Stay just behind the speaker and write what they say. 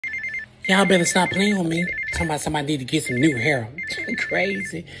Y'all better stop playing with me. Talking about somebody need to get some new hair.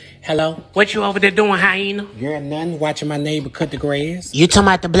 Crazy. Hello? What you over there doing, hyena? Girl, nothing. Watching my neighbor cut the grass. You talking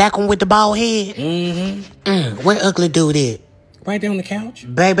about the black one with the bald head? Mm-hmm. Where ugly dude at? Right there on the couch.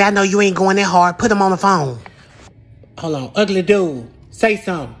 Baby, I know you ain't going that hard. Put him on the phone. Hold on. Ugly dude. Say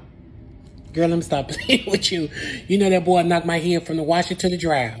something. Girl, let me stop playing with you. You know that boy knocked my head from the washer to the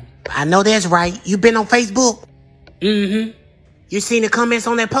dryer. I know that's right. You been on Facebook? Mm-hmm. You seen the comments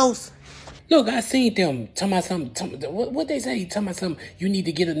on that post? Look, I seen them talking about something. What they say? Talking about something. You need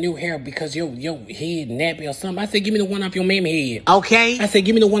to get a new hair because your head nappy or something. I said, give me the one off your mammy head. Okay. I said,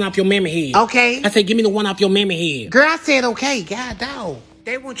 give me the one off your mammy head. Okay. I said, give me the one off your mammy head. Girl, I said okay. God dog.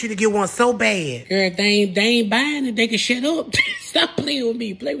 They want you to get one so bad. Girl, they ain't buying it. They can shut up. Stop playing with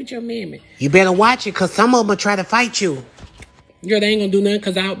me. Play with your mammy. You better watch it because some of them will try to fight you. Girl, they ain't gonna do nothing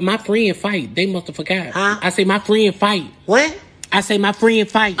because my friend fight. They must have forgot. Huh? I say my friend fight. What? I say my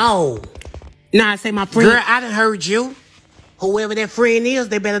friend fight. Oh. No, I say my friend. Girl, I done heard you. Whoever that friend is,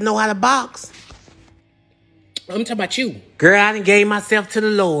 they better know how to box. I'm talking about you. Girl, I done gave myself to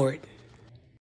the Lord.